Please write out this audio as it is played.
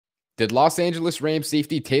Did Los Angeles Rams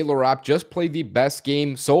safety Taylor Rapp just play the best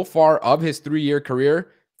game so far of his 3-year career?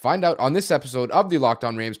 Find out on this episode of the Locked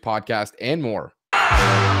On Rams podcast and more.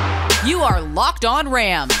 You are Locked On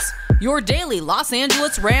Rams, your daily Los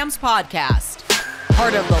Angeles Rams podcast.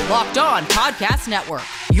 Part of the Locked On Podcast Network,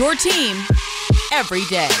 your team every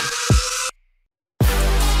day.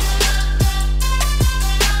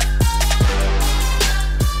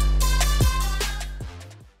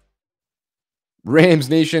 Rams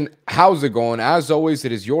Nation, how's it going? As always,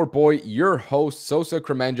 it is your boy, your host, Sosa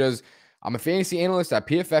Kremenjas. I'm a fantasy analyst at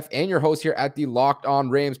PFF and your host here at the Locked On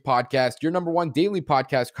Rams podcast, your number one daily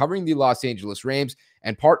podcast covering the Los Angeles Rams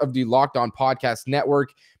and part of the Locked On Podcast Network.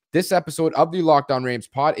 This episode of the Locked On Rams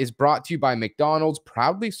pod is brought to you by McDonald's,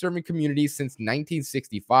 proudly serving communities since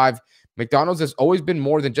 1965. McDonald's has always been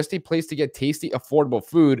more than just a place to get tasty, affordable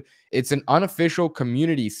food. It's an unofficial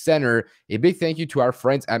community center. A big thank you to our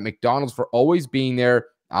friends at McDonald's for always being there.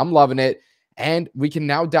 I'm loving it. And we can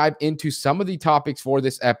now dive into some of the topics for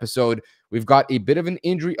this episode. We've got a bit of an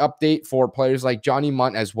injury update for players like Johnny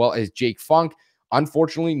Mundt as well as Jake Funk.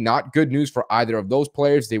 Unfortunately, not good news for either of those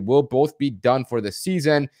players. They will both be done for the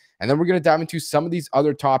season. And then we're going to dive into some of these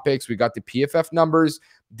other topics. We got the PFF numbers,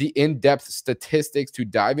 the in-depth statistics to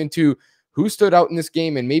dive into who stood out in this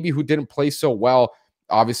game and maybe who didn't play so well,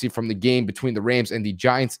 obviously, from the game between the Rams and the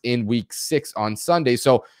Giants in Week 6 on Sunday.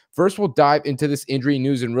 So first, we'll dive into this injury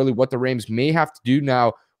news and really what the Rams may have to do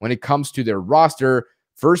now when it comes to their roster.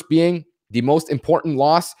 First being the most important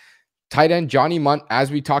loss, tight end Johnny Mundt,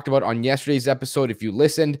 as we talked about on yesterday's episode. If you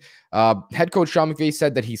listened, head coach Sean McVay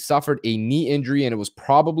said that he suffered a knee injury and it was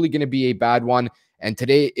probably going to be a bad one. And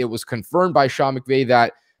today it was confirmed by Sean McVay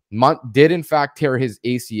that Mundt did in fact tear his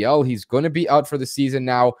ACL. He's going to be out for the season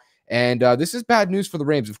now. And this is bad news for the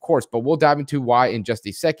Rams, of course, but we'll dive into why in just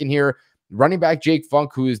a second here. Running back Jake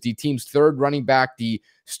Funk, who is the team's third running back, the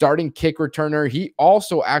starting kick returner, he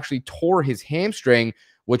also actually tore his hamstring,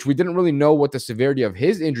 which we didn't really know what the severity of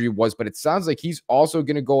his injury was, but it sounds like he's also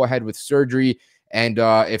going to go ahead with surgery. And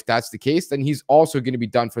if that's the case, then he's also going to be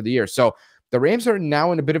done for the year. So the Rams are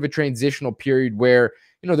now in a bit of a transitional period where,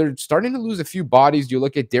 they're starting to lose a few bodies. You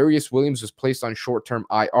look at Darius Williams was placed on short-term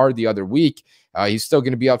IR the other week. He's still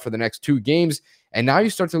going to be out for the next 2 games. And now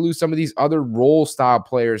you start to lose some of these other role-style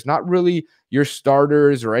players, not really your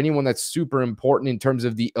starters or anyone that's super important in terms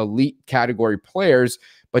of the elite category players.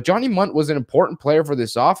 But Johnny Mundt was an important player for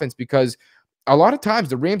this offense because a lot of times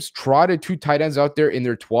the Rams trotted 2 tight ends out there in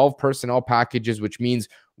their 12 personnel packages, which means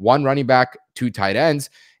 1 running back, 2 tight ends.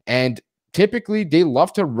 And typically, they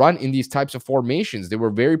love to run in these types of formations. They were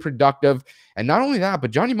very productive. And not only that,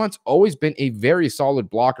 but Johnny Mundt's always been a very solid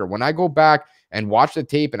blocker. When I go back and watch the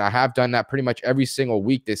tape, and I have done that pretty much every single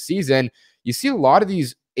week this season, you see a lot of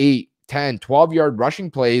these 8, 10, 12-yard rushing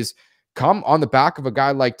plays come on the back of a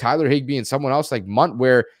guy like Tyler Higbee and someone else like Mundt,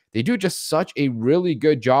 where they do just such a really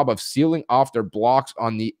good job of sealing off their blocks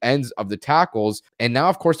on the ends of the tackles. And now,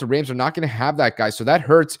 of course, the Rams are not going to have that guy, so that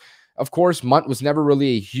hurts. Of course, Mundt was never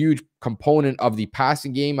really a huge component of the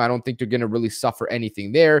passing game. I don't think they're going to really suffer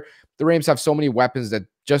anything there. The Rams have so many weapons that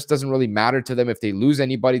just doesn't really matter to them if they lose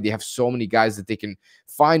anybody. They have so many guys that they can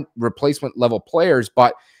find replacement level players,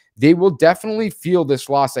 but they will definitely feel this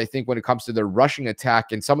loss, I think, when it comes to their rushing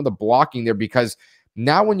attack and some of the blocking there, because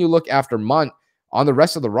now when you look after Mundt on the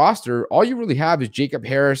rest of the roster, all you really have is Jacob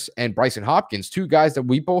Harris and Bryson Hopkins, 2 guys that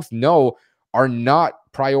we both know are not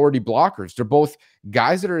priority blockers. They're both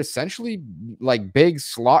guys that are essentially like big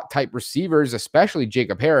slot type receivers, especially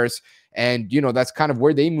Jacob Harris. And, that's kind of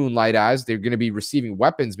where they moonlight as. They're going to be receiving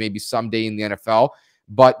weapons maybe someday in the NFL,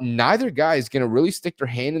 but neither guy is going to really stick their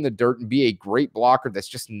hand in the dirt and be a great blocker. That's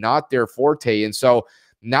just not their forte. And so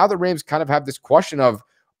now the Rams kind of have this question of,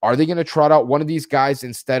 are they going to trot out one of these guys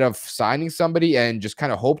instead of signing somebody and just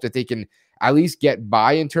kind of hope that they can at least get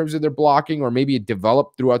by in terms of their blocking, or maybe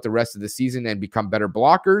develop throughout the rest of the season and become better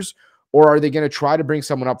blockers? Or are they going to try to bring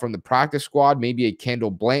someone up from the practice squad, maybe a Kendall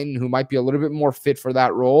Blanton, who might be a little bit more fit for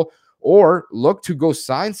that role, or look to go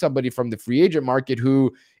sign somebody from the free agent market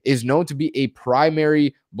who is known to be a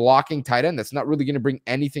primary blocking tight end that's not really going to bring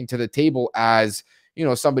anything to the table as,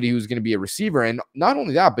 somebody who's going to be a receiver? And not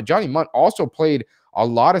only that, but Johnny Mundt also played a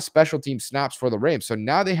lot of special team snaps for the Rams. So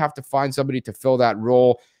now they have to find somebody to fill that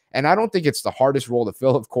role. And I don't think it's the hardest role to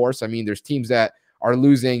fill, of course. I mean, there's teams that are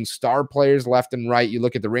losing star players left and right. You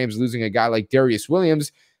look at the Rams losing a guy like Darius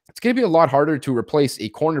Williams. It's going to be a lot harder to replace a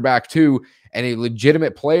cornerback too and a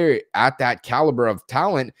legitimate player at that caliber of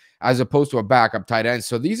talent as opposed to a backup tight end.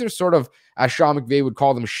 So these are sort of, as Sean McVay would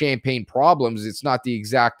call them, champagne problems. It's not the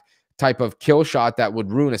exact type of kill shot that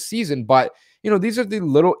would ruin a season, but these are the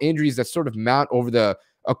little injuries that sort of mount over the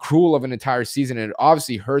accrual of an entire season. And it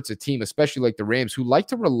obviously hurts a team, especially like the Rams, who like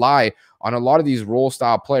to rely on a lot of these role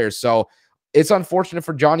style players. So it's unfortunate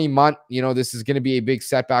for Johnny Mundt. This is going to be a big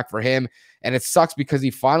setback for him. And it sucks because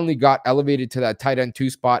he finally got elevated to that tight end 2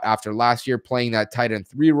 spot after last year playing that tight end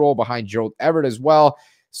 3 role behind Gerald Everett as well.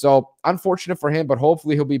 So unfortunate for him, but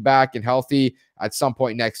hopefully he'll be back and healthy at some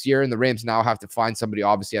point next year. And the Rams now have to find somebody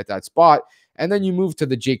obviously at that spot. And then you move to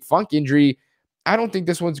the Jake Funk injury. I don't think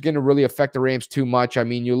this one's going to really affect the Rams too much. I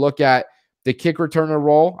mean, you look at the kick returner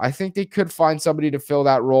role. I think they could find somebody to fill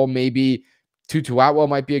that role. Maybe Tutu Atwell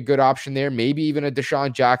might be a good option there. Maybe even a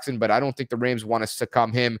Deshaun Jackson, but I don't think the Rams want to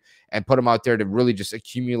succumb him and put him out there to really just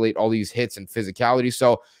accumulate all these hits and physicality.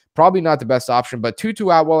 So probably not the best option, but Tutu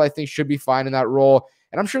Atwell I think should be fine in that role.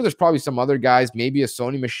 And I'm sure there's probably some other guys, maybe a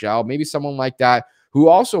Sony Michel, maybe someone like that, who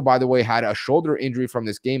also, by the way, had a shoulder injury from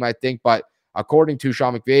this game, I think. But according to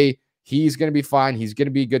Sean McVay, he's going to be fine. He's going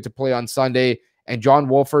to be good to play on Sunday. And John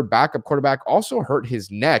Wolford, backup quarterback, also hurt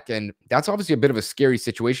his neck. And that's obviously a bit of a scary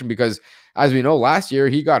situation because, as we know, last year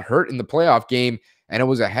he got hurt in the playoff game, and it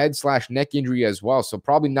was a head/neck injury as well. So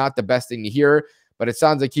probably not the best thing to hear, but it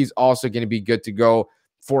sounds like he's also going to be good to go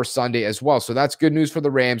for Sunday as well. So that's good news for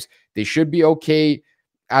the Rams. They should be okay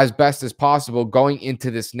as best as possible going into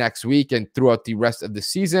this next week and throughout the rest of the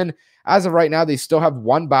season. As of right now, they still have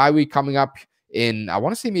one bye week coming up in, I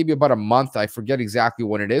want to say maybe about a month. I forget exactly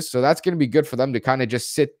when it is. So that's going to be good for them to kind of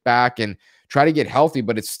just sit back and try to get healthy,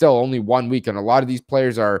 but it's still only 1 week. And a lot of these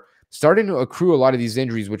players are starting to accrue a lot of these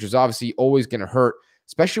injuries, which is obviously always going to hurt,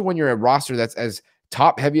 especially when you're a roster that's as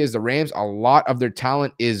top heavy as the Rams. A lot of their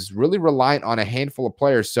talent is really reliant on a handful of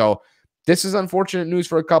players. So this is unfortunate news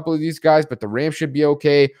for a couple of these guys, but the Rams should be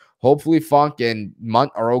okay. Hopefully Funk and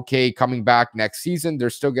Mundt are okay coming back next season.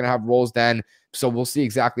 They're still going to have roles then. So we'll see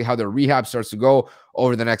exactly how their rehab starts to go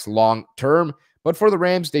over the next long term. But for the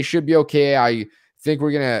Rams, they should be okay. I think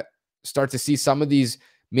we're going to start to see some of these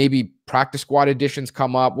maybe practice squad additions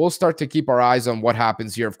come up. We'll start to keep our eyes on what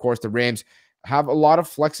happens here. Of course, the Rams have a lot of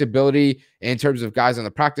flexibility in terms of guys on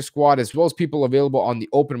the practice squad, as well as people available on the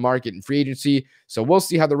open market and free agency. So we'll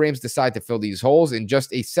see how the Rams decide to fill these holes. In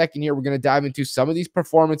just a second here, we're going to dive into some of these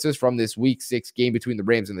performances from this Week 6 game between the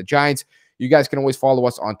Rams and the Giants. You guys can always follow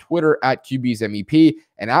us on Twitter at QBsMEP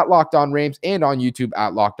and at Locked On Rams, and on YouTube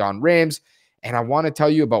at Locked On Rams. And I want to tell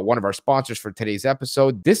you about one of our sponsors for today's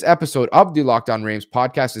episode. This episode of the Locked On Rams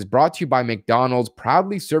podcast is brought to you by McDonald's,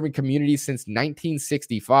 proudly serving communities since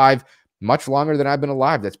 1965. Much longer than I've been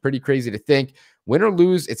alive. That's pretty crazy to think. Win or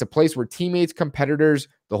lose, it's a place where teammates, competitors,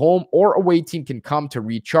 the home or away team can come to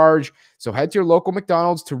recharge. So head to your local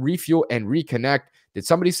McDonald's to refuel and reconnect. Did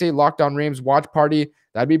somebody say Locked On Rams watch party?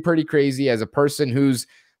 That'd be pretty crazy. As a person who's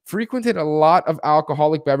frequented a lot of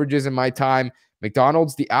alcoholic beverages in my time,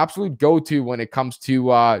 McDonald's, the absolute go-to when it comes to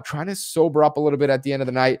trying to sober up a little bit at the end of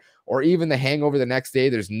the night, or even the hangover the next day.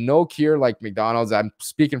 There's no cure like McDonald's. I'm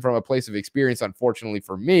speaking from a place of experience, unfortunately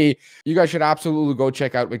for me. You guys should absolutely go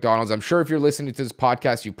check out McDonald's. I'm sure if you're listening to this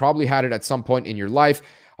podcast, you probably had it at some point in your life.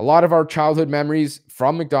 A lot of our childhood memories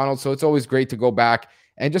from McDonald's, so it's always great to go back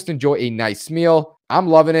and just enjoy a nice meal. I'm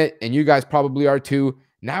loving it, and you guys probably are too.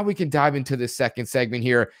 Now we can dive into the second segment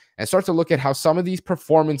here and start to look at how some of these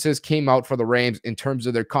performances came out for the Rams in terms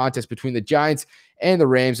of their contest between the Giants and the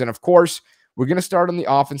Rams. And of course, we're going to start on the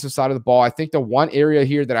offensive side of the ball. I think the one area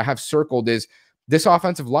here that I have circled is this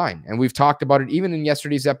offensive line. And we've talked about it even in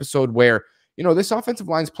yesterday's episode where, this offensive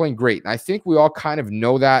line is playing great. And I think we all kind of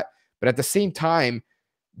know that. But at the same time,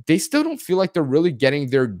 they still don't feel like they're really getting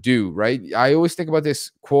their due, right? I always think about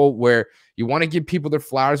this quote where you want to give people their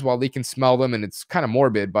flowers while they can smell them. And it's kind of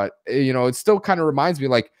morbid, but, it still kind of reminds me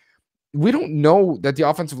like, we don't know that the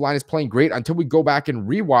offensive line is playing great until we go back and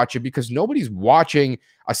rewatch it, because nobody's watching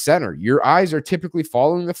a center. Your eyes are typically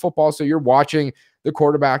following the football. So you're watching the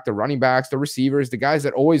quarterback, the running backs, the receivers, the guys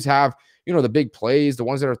that always have, the big plays, the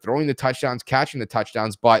ones that are throwing the touchdowns, catching the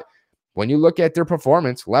touchdowns. But when you look at their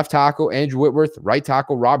performance, left tackle, Andrew Whitworth, right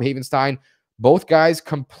tackle, Rob Havenstein, both guys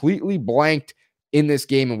completely blanked in this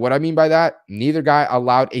game. And what I mean by that, neither guy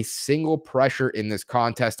allowed a single pressure in this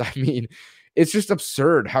contest. I mean, it's just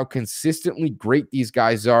absurd how consistently great these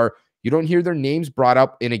guys are. You don't hear their names brought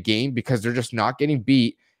up in a game because they're just not getting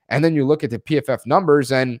beat. And then you look at the PFF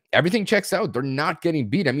numbers and everything checks out. They're not getting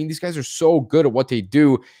beat. I mean, these guys are so good at what they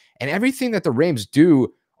do. And everything that the Rams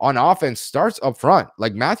do on offense starts up front.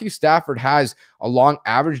 Like Matthew Stafford has a long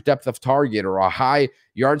average depth of target or a high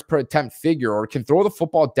yards per attempt figure, or can throw the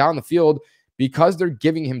football down the field because they're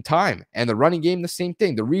giving him time. And the running game, the same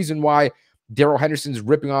thing. The reason why Darrell Henderson's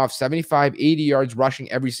ripping off 75, 80 yards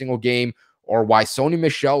rushing every single game, or why Sony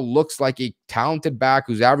Michel looks like a talented back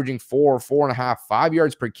who's averaging 4.5, 5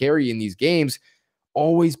 yards per carry in these games.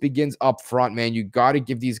 always begins up front, man. You got to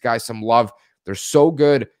give these guys some love. They're so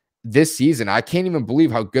good this season. I can't even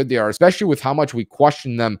believe how good they are, especially with how much we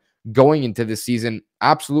questioned them going into this season.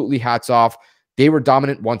 Absolutely hats off. They were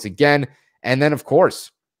dominant once again. And then, of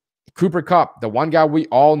course, Cooper Kupp, the one guy we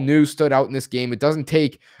all knew stood out in this game. It doesn't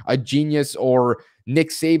take a genius or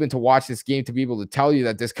Nick Saban to watch this game to be able to tell you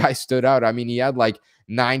that this guy stood out. I mean, he had like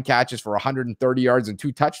 9 catches for 130 yards and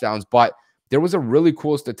 2 touchdowns, but there was a really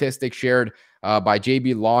cool statistic shared by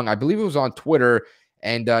JB Long. I believe it was on Twitter,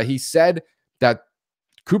 and he said that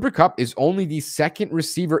Cooper Kupp is only the second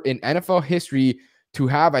receiver in NFL history to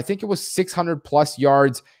have, I think it was 600 plus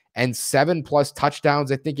yards and 7 plus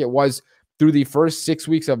touchdowns. I think it was through the first 6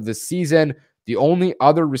 weeks of the season. The only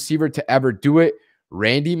other receiver to ever do it,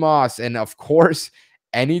 Randy Moss. And of course,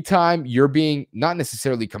 anytime you're being not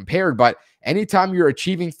necessarily compared, but anytime you're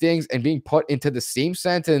achieving things and being put into the same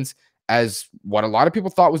sentence as what a lot of people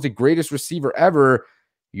thought was the greatest receiver ever,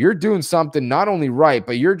 you're doing something not only right,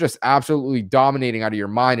 but you're just absolutely dominating out of your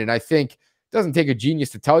mind. And I think it doesn't take a genius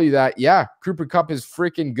to tell you that, yeah, Cooper Kupp is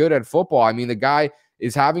freaking good at football. I mean, the guy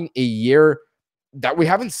is having a year that we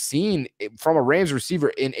haven't seen from a Rams receiver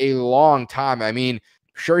in a long time. I mean,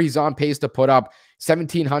 sure, he's on pace to put up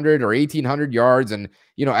 1,700 or 1,800 yards and,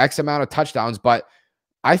 X amount of touchdowns. But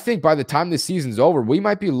I think by the time this season's over, we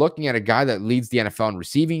might be looking at a guy that leads the NFL in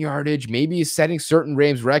receiving yardage, maybe is setting certain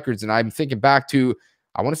Rams records. And I'm thinking back to,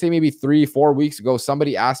 I want to say maybe 3-4 weeks ago,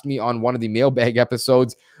 somebody asked me on one of the mailbag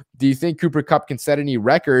episodes, do you think Cooper Kupp can set any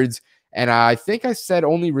records? And I think I said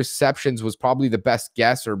only receptions was probably the best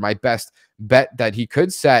guess or my best bet that he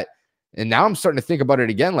could set. And now I'm starting to think about it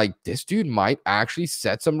again. Like, this dude might actually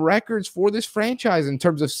set some records for this franchise in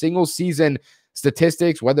terms of single season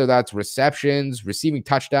statistics, whether that's receptions, receiving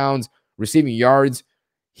touchdowns, receiving yards.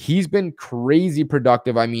 He's been crazy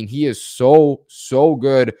productive. I mean, he is so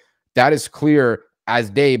good. That is clear as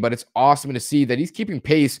day, but it's awesome to see that he's keeping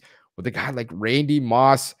pace with a guy like Randy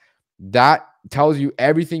Moss. That tells you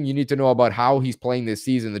everything you need to know about how he's playing this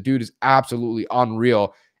season. The dude is absolutely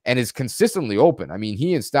unreal and is consistently open. I mean,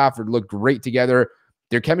 he and Stafford look great together.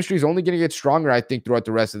 Their chemistry is only going to get stronger, I think, throughout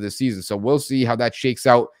the rest of the season. So we'll see how that shakes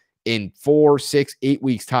out in 4, 6, 8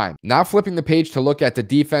 weeks time. Now flipping the page to look at the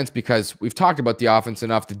defense, because we've talked about the offense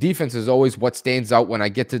enough. The defense is always what stands out when I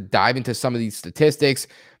get to dive into some of these statistics.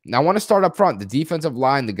 Now I want to start up front. The defensive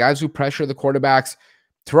line, the guys who pressure the quarterbacks,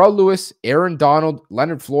 Terrell Lewis, Aaron Donald,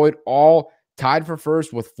 Leonard Floyd, all tied for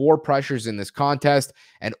first with 4 pressures in this contest,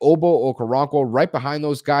 and Ogbonnia Okoronkwo right behind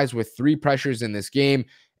those guys with 3 pressures in this game.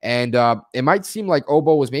 And it might seem like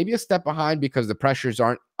Obo was maybe a step behind because the pressures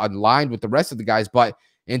aren't aligned with the rest of the guys, but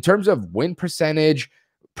in terms of win percentage,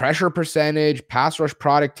 pressure percentage, pass rush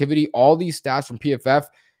productivity, all these stats from PFF,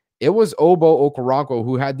 it was Ogbonnia Okoronkwo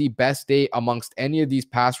who had the best day amongst any of these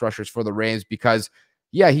pass rushers for the Rams because,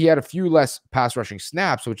 yeah, he had a few less pass rushing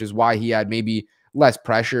snaps, which is why he had maybe less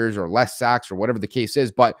pressures or less sacks or whatever the case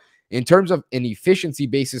is. But in terms of an efficiency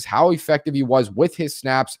basis, how effective he was with his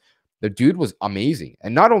snaps, the dude was amazing.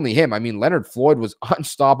 And not only him, I mean, Leonard Floyd was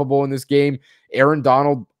unstoppable in this game. Aaron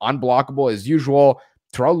Donald, unblockable as usual.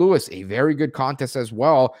 Terrell Lewis, a very good contest as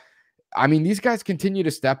well. I mean, these guys continue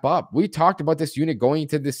to step up. We talked about this unit going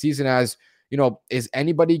into this season as, is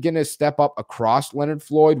anybody going to step up across Leonard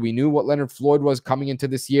Floyd? We knew what Leonard Floyd was coming into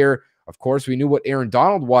this year. Of course, we knew what Aaron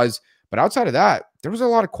Donald was. But outside of that, there was a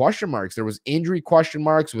lot of question marks. There was injury question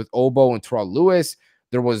marks with Obo and Terrell Lewis.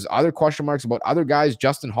 There was other question marks about other guys.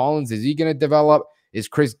 Justin Hollins, is he going to develop? Is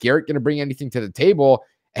Chris Garrett going to bring anything to the table?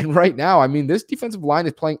 And right now, I mean, this defensive line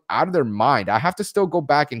is playing out of their mind. I have to still go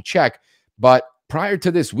back and check. But prior to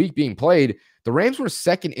this week being played, the Rams were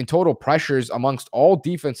second in total pressures amongst all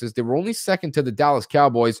defenses. They were only second to the Dallas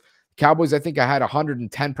Cowboys. Cowboys, I think I had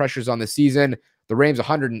 110 pressures on the season. The Rams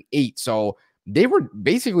 108. So they were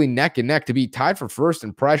basically neck and neck to be tied for first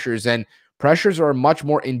in pressures. And pressures are a much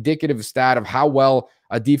more indicative stat of how well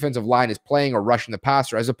a defensive line is playing or rushing the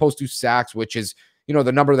passer, as opposed to sacks, which is, the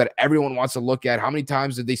number that everyone wants to look at. How many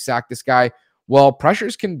times did they sack this guy? Well,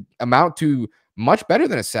 pressures can amount to much better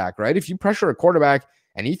than a sack, right? If you pressure a quarterback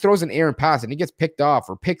and he throws an errant pass and he gets picked off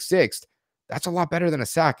or pick sixth, that's a lot better than a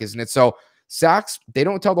sack, isn't it? So sacks, they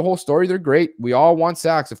don't tell the whole story. They're great. We all want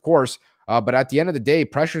sacks, of course. But at the end of the day,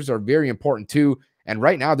 pressures are very important too. And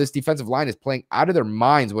right now, this defensive line is playing out of their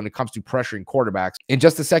minds when it comes to pressuring quarterbacks. In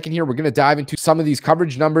just a second here, we're going to dive into some of these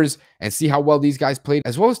coverage numbers and see how well these guys played,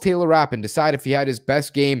 as well as Taylor Rapp, and decide if he had his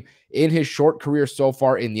best game in his short career so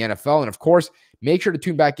far in the NFL. And of course, make sure to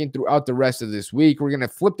tune back in throughout the rest of this week. We're going to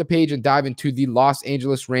flip the page and dive into the Los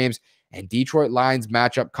Angeles Rams and Detroit Lions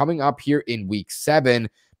matchup coming up here in week 7.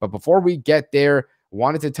 But before we get there, I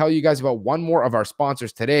wanted to tell you guys about one more of our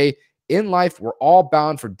sponsors today. In life, we're all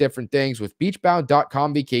bound for different things. With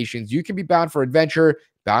beachbound.com vacations, you can be bound for adventure,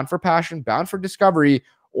 bound for passion, bound for discovery,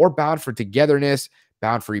 or bound for togetherness,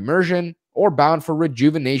 bound for immersion, or bound for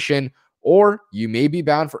rejuvenation, or you may be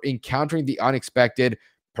bound for encountering the unexpected.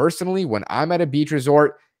 Personally, when I'm at a beach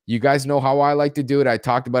resort, you guys know how I like to do it. I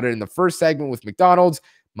talked about it in the first segment with McDonald's.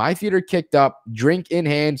 My feet are kicked up, drink in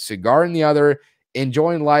hand, cigar in the other,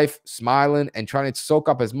 enjoying life, smiling, and trying to soak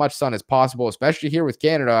up as much sun as possible, especially here with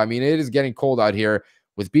Canada. I mean, it is getting cold out here.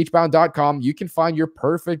 With beachbound.com, you can find your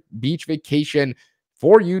perfect beach vacation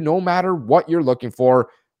for you no matter what you're looking for.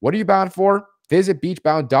 What are you bound for? Visit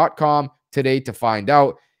beachbound.com today to find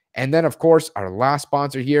out. And then, of course, our last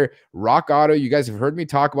sponsor here, Rock Auto. You guys have heard me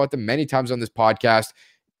talk about them many times on this podcast.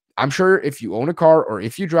 I'm sure if you own a car or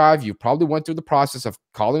if you drive, you probably went through the process of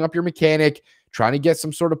calling up your mechanic, trying to get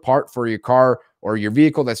some sort of part for your car or your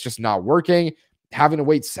vehicle that's just not working, having to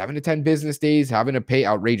wait 7 to 10 business days, having to pay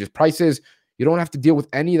outrageous prices. You don't have to deal with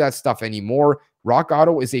any of that stuff anymore. Rock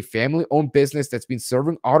Auto is a family-owned business that's been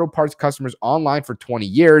serving auto parts customers online for 20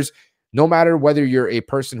 years. No matter whether you're a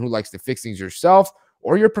person who likes to fix things yourself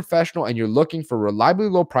or you're a professional and you're looking for reliably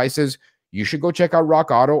low prices, you should go check out Rock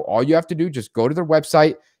Auto. All you have to do, just go to their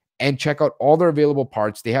website and check out all their available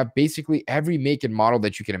parts. They have basically every make and model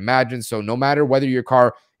that you can imagine. So no matter whether your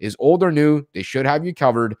car is old or new, they should have you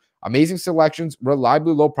covered. Amazing selections,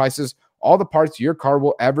 reliably low prices, all the parts your car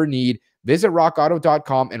will ever need. Visit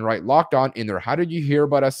rockauto.com and write Locked On in their How Did You Hear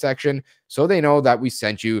About Us section so they know that we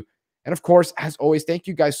sent you. And of course, as always, thank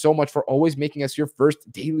you guys so much for always making us your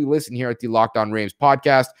first daily listen here at the Locked On Rams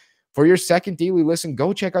podcast. For your second daily listen,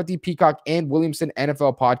 go check out the Peacock and Williamson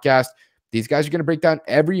NFL podcast. These guys are going to break down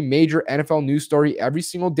every major NFL news story every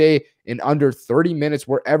single day in under 30 minutes,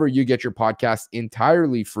 wherever you get your podcast,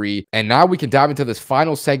 entirely free. And now we can dive into this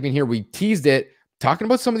final segment here. We teased it, talking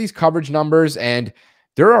about some of these coverage numbers. And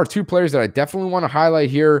there are 2 players that I definitely want to highlight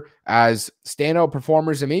here as standout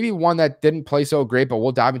performers, and maybe one that didn't play so great, but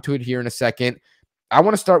we'll dive into it here in a second. I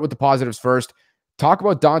want to start with the positives first. Talk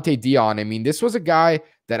about Dont'e Deayon. I mean, this was a guy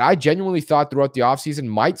that I genuinely thought throughout the offseason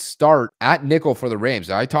might start at nickel for the Rams.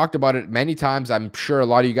 I talked about it many times. I'm sure a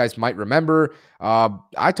lot of you guys might remember.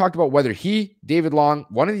 I talked about whether he, David Long,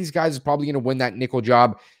 one of these guys is probably going to win that nickel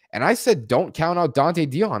job. And I said, don't count out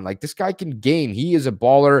Dont'e Deayon. Like, this guy can game. He is a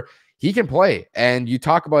baller. He can play. And you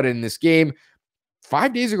talk about it in this game.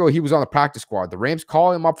 5 days ago, he was on the practice squad. The Rams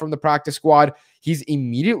call him up from the practice squad. He's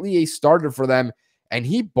immediately a starter for them. And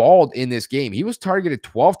he balled in this game. He was targeted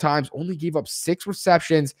 12 times, only gave up 6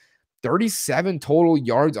 receptions, 37 total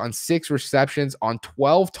yards on 6 receptions on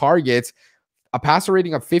 12 targets, a passer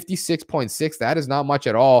rating of 56.6. That is not much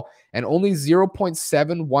at all. And only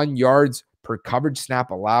 0.71 yards per coverage snap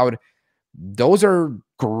allowed. Those are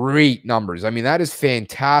great numbers. I mean, that is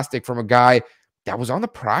fantastic from a guy that was on the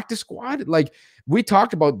practice squad. Like, we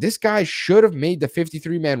talked about, this guy should have made the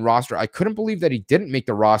 53-man roster. I couldn't believe that he didn't make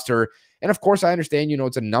the roster. And of course, I understand,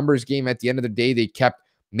 it's a numbers game. At the end of the day, they kept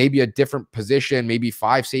maybe a different position, maybe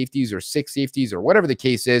 5 safeties or 6 safeties or whatever the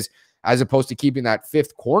case is, as opposed to keeping that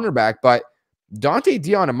 5th cornerback. But Dont'e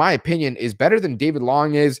Deayon, in my opinion, is better than David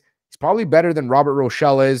Long is. He's probably better than Robert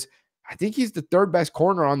Rochell is. I think he's the 3rd best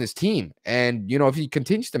corner on this team. And, if he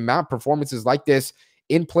continues to mount performances like this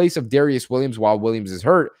in place of Darius Williams while Williams is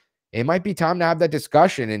hurt, it might be time to have that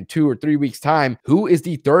discussion in 2 or 3 weeks' time. Who is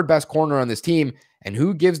the 3rd best corner on this team, and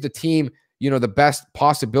who gives the team, the best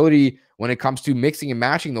possibility when it comes to mixing and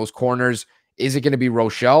matching those corners? Is it going to be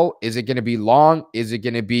Rochell? Is it going to be Long? Is it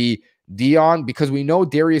going to be Deayon? Because we know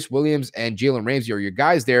Darius Williams and Jalen Ramsey are your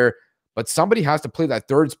guys there, but somebody has to play that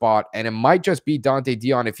 3rd spot, and it might just be Dont'e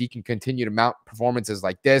Deayon if he can continue to mount performances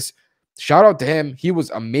like this. Shout out to him. He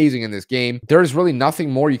was amazing in this game. There's really nothing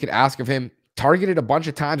more you can ask of him. Targeted a bunch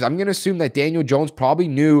of times. I'm going to assume that Daniel Jones probably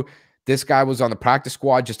knew this guy was on the practice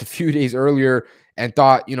squad just a few days earlier and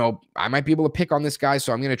thought, I might be able to pick on this guy,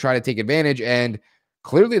 so I'm going to try to take advantage. And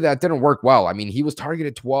clearly that didn't work well. I mean, he was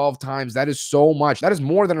targeted 12 times. That is so much. That is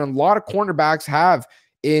more than a lot of cornerbacks have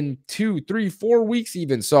in 2, 3, 4 weeks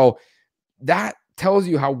even. So that tells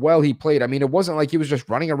you how well he played. I mean, it wasn't like he was just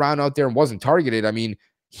running around out there and wasn't targeted. I mean,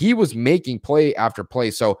 he was making play after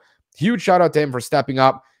play. So huge shout out to him for stepping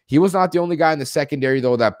up. He was not the only guy in the secondary,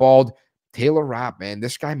 though, that balled. Taylor Rapp, man,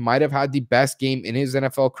 this guy might have had the best game in his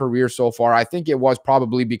NFL career so far. I think it was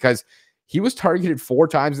probably because he was targeted 4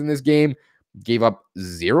 times in this game, gave up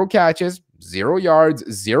 0 catches, 0 yards,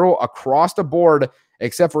 0 across the board,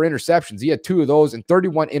 except for interceptions. He had 2 of those and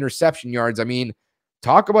 31 interception yards. I mean,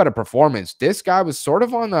 talk about a performance. This guy was sort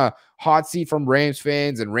of on the hot seat from Rams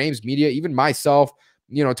fans and Rams media, even myself,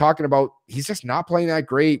 talking about he's just not playing that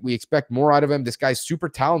great. We expect more out of him. This guy's super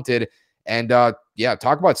talented. And yeah,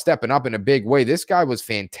 talk about stepping up in a big way. This guy was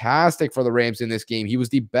fantastic for the Rams in this game. He was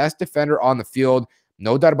the best defender on the field.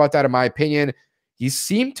 No doubt about that, in my opinion. He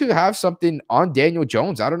seemed to have something on Daniel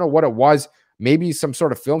Jones. I don't know what it was. Maybe some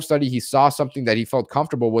sort of film study. He saw something that he felt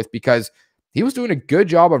comfortable with because he was doing a good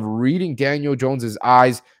job of reading Daniel Jones's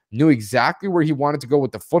eyes, knew exactly where he wanted to go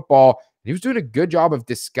with the football. He was doing a good job of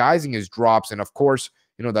disguising his drops. And of course,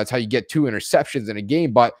 that's how you get 2 interceptions in a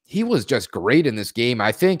game, but he was just great in this game.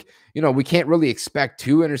 I think, we can't really expect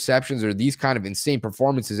 2 interceptions or these kind of insane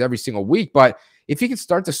performances every single week, but if he can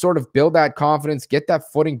start to sort of build that confidence, get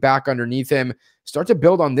that footing back underneath him, start to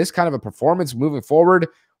build on this kind of a performance moving forward,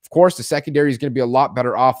 of course, the secondary is going to be a lot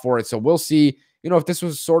better off for it. So we'll see, if this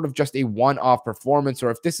was sort of just a one-off performance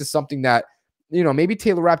or if this is something that, maybe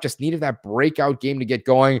Taylor Rapp just needed that breakout game to get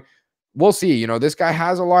going. We'll see. This guy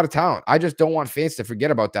has a lot of talent. I just don't want fans to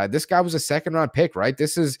forget about that. This guy was a second-round pick, right?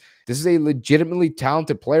 This is a legitimately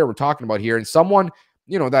talented player we're talking about here, and someone,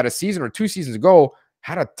 that a season or 2 seasons ago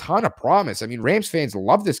had a ton of promise. I mean, Rams fans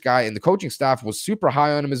love this guy, and the coaching staff was super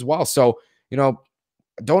high on him as well. So, I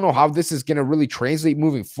don't know how this is going to really translate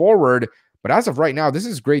moving forward, but as of right now, this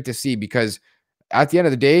is great to see because at the end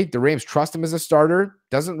of the day, the Rams trust him as a starter.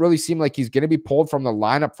 Doesn't really seem like he's going to be pulled from the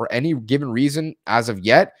lineup for any given reason as of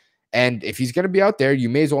yet. And if he's going to be out there, you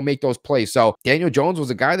may as well make those plays. So Daniel Jones was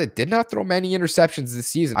a guy that did not throw many interceptions this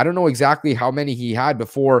season. I don't know exactly how many he had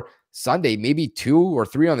before Sunday, maybe 2 or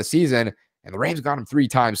 3 on the season, and the Rams got him 3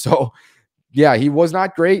 times. So yeah, he was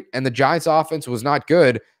not great, and the Giants offense was not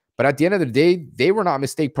good. But at the end of the day, they were not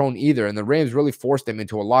mistake prone either, and the Rams really forced them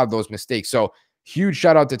into a lot of those mistakes. So huge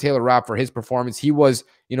shout out to Taylor Rapp for his performance. He was,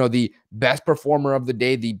 the best performer of the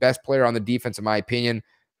day, the best player on the defense, in my opinion.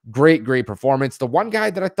 Great performance. The one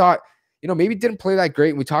guy that I thought, maybe didn't play that great,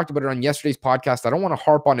 and we talked about it on yesterday's podcast. I don't want to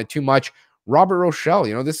harp on it too much. Robert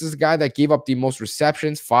Rochell, this is a guy that gave up the most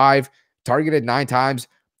receptions, 5, targeted 9 times,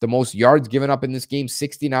 the most yards given up in this game,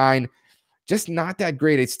 69. Just not that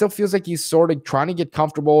great. It still feels like he's sort of trying to get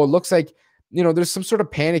comfortable. It looks like, there's some sort of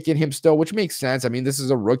panic in him still, which makes sense. I mean, this is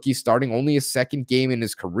a rookie starting only his 2nd game in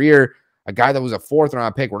his career, a guy that was a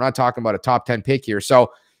 4th-round pick. We're not talking about a top 10 pick here.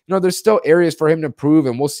 So, there's still areas for him to improve,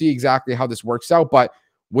 and we'll see exactly how this works out. But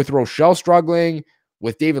with Rochell struggling,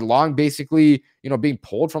 with David Long basically, being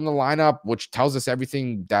pulled from the lineup, which tells us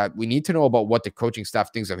everything that we need to know about what the coaching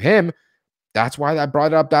staff thinks of him. That's why I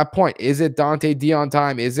brought up that point. Is it Dont'e Deayon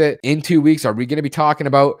time? Is it in 2 weeks? Are we going to be talking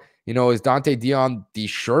about, is Dont'e Deayon the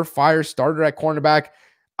surefire starter at cornerback?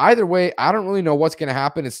 Either way, I don't really know what's going to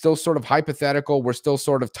happen. It's still sort of hypothetical. We're still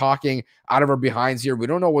sort of talking out of our behinds here. We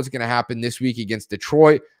don't know what's going to happen this week against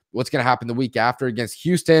Detroit, what's going to happen the week after against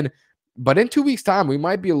Houston. But in 2 weeks' time, we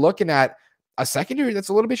might be looking at a secondary that's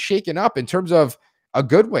a little bit shaken up in terms of a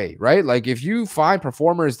good way, right? Like if you find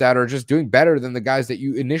performers that are just doing better than the guys that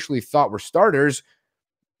you initially thought were starters,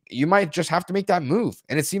 you might just have to make that move.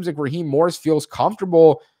 And it seems like Raheem Morris feels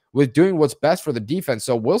comfortable with doing what's best for the defense.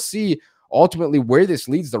 So we'll see ultimately where this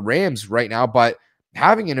leads the Rams right now. But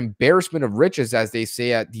having an embarrassment of riches, as they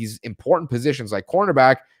say, at these important positions like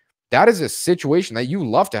cornerback, that is a situation that you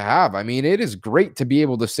love to have. I mean, it is great to be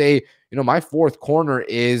able to say, my 4th corner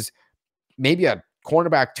is maybe a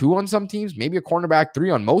cornerback 2 on some teams, maybe a cornerback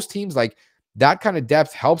 3 on most teams. Like that kind of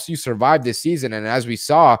depth helps you survive this season. And as we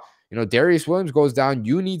saw, Darius Williams goes down,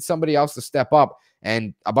 you need somebody else to step up.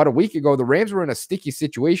 And about a week ago, the Rams were in a sticky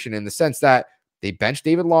situation in the sense that they benched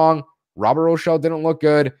David Long, Robert Rochell didn't look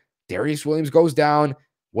good, Darius Williams goes down.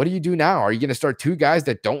 What do you do now? Are you going to start 2 guys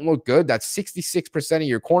that don't look good? That's 66% of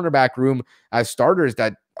your cornerback room as starters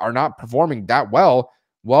that are not performing that well.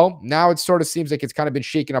 Well, now it sort of seems like it's kind of been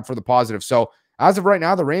shaken up for the positive. So as of right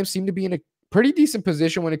now, the Rams seem to be in a pretty decent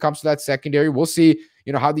position when it comes to that secondary. We'll see,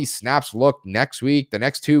 how these snaps look next week, the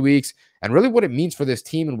next 2 weeks, and really what it means for this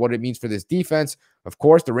team and what it means for this defense. Of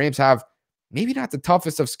course, the Rams have maybe not the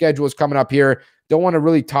toughest of schedules coming up here. Don't want to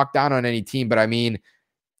really talk down on any team, but I mean,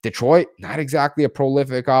 Detroit, not exactly a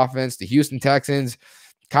prolific offense. The Houston Texans,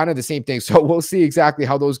 kind of the same thing. So we'll see exactly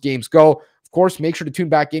how those games go. Of course, make sure to tune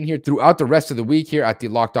back in here throughout the rest of the week here at the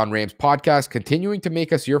Locked On Rams podcast, continuing to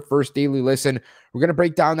make us your first daily listen. We're going to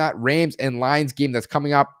break down that Rams and Lions game that's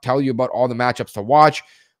coming up, tell you about all the matchups to watch,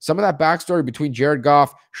 some of that backstory between Jared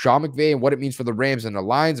Goff, Sean McVay, and what it means for the Rams and the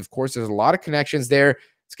Lions. Of course, there's a lot of connections there.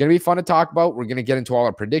 It's going to be fun to talk about. We're going to get into all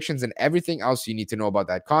our predictions and everything else you need to know about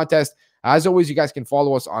that contest. As always, you guys can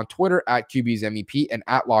follow us on Twitter at QBsMEP and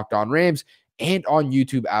at Locked On Rams, and on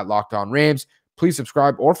YouTube at Locked On Rams. Please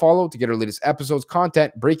subscribe or follow to get our latest episodes,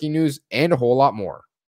 content, breaking news, and a whole lot more.